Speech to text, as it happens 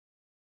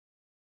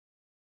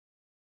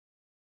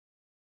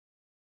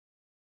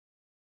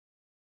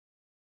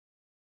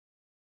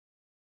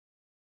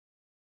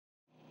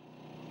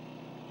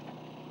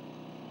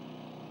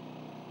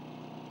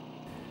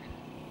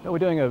Now we're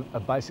doing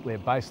basically a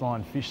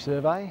baseline fish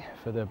survey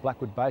for the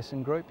Blackwood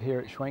Basin Group here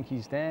at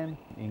Schwenke's Dam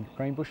in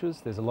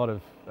Greenbushes. There's a lot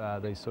of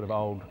these sort of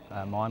old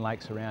mine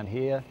lakes around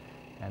here,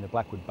 and the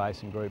Blackwood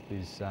Basin Group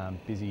is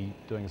busy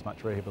doing as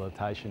much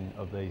rehabilitation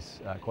of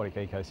these aquatic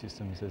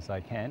ecosystems as they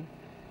can.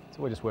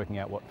 So we're just working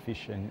out what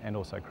fish and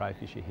also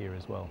crayfish are here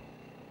as well.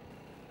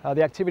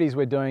 The activities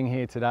we're doing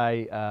here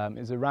today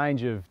is a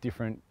range of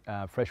different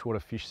freshwater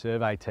fish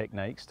survey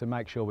techniques to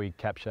make sure we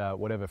capture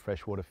whatever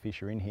freshwater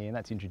fish are in here, and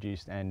that's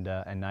introduced and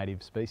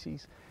native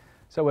species.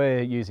 So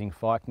we're using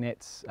fyke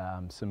nets,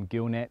 some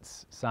gill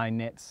nets, seine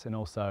nets, and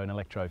also an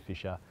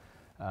electrofisher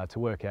to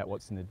work out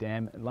what's in the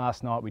dam.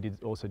 Last night we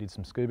also did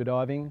some scuba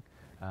diving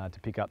to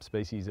pick up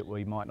species that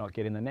we might not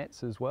get in the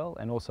nets as well,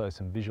 and also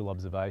some visual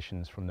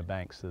observations from the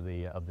banks of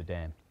the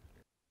dam.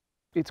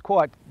 It's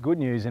quite good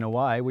news in a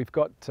way. We've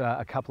got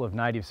a couple of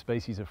native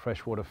species of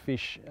freshwater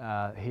fish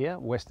here,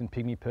 western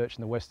pygmy perch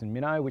and the western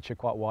minnow, which are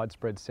quite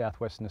widespread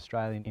southwestern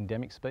Australian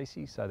endemic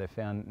species, so they're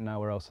found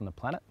nowhere else on the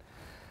planet.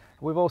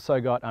 We've also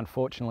got,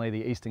 unfortunately,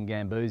 the eastern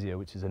gambusia,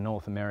 which is a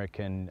North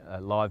American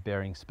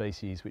live-bearing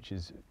species, which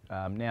is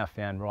now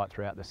found right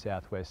throughout the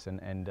southwest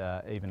and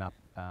even up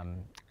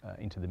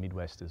into the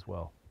Midwest as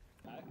well.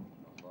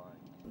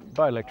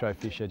 Boat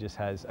electrofisher just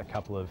has a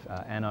couple of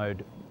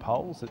anode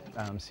poles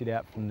that sit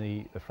out from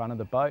the front of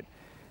the boat,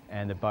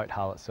 and the boat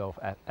hull itself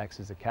acts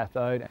as a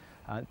cathode.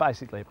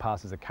 Basically it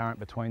passes a current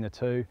between the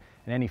two,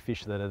 and any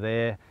fish that are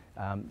there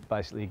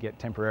basically get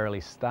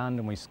temporarily stunned,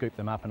 and we scoop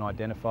them up and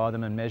identify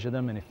them and measure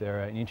them, and if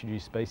they're an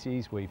introduced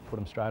species we put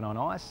them straight on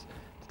ice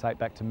to take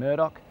back to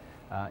Murdoch.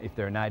 If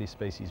they're a native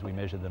species we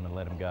measure them and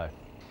let them go.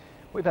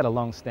 We've had a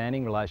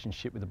long-standing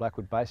relationship with the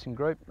Blackwood Basin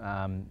Group.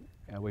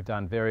 We've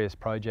done various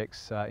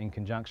projects in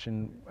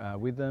conjunction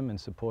with them and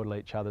supported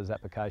each other's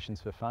applications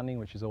for funding,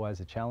 which is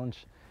always a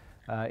challenge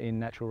in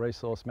natural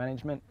resource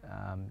management.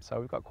 So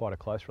we've got quite a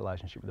close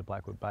relationship with the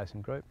Blackwood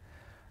Basin Group,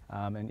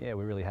 and yeah,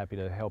 we're really happy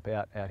to help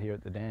out here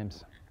at the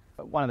dams.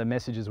 One of the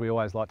messages we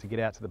always like to get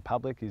out to the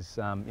public is,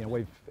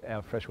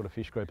 our freshwater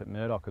fish group at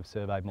Murdoch have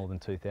surveyed more than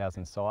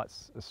 2,000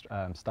 sites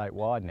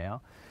statewide now.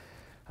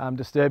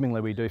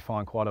 Disturbingly, we do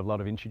find quite a lot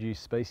of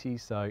introduced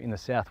species. So in the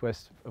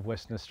southwest of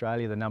Western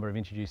Australia, the number of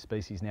introduced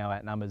species now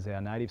outnumbers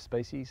our native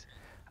species.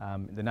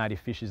 The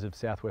native fishes of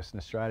southwestern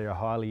Australia are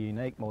highly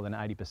unique. More than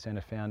 80%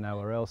 are found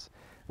nowhere else.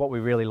 What we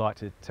really like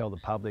to tell the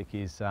public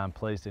is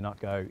please do not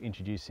go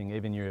introducing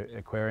even your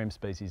aquarium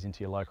species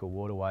into your local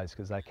waterways,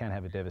 because they can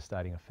have a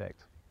devastating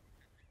effect.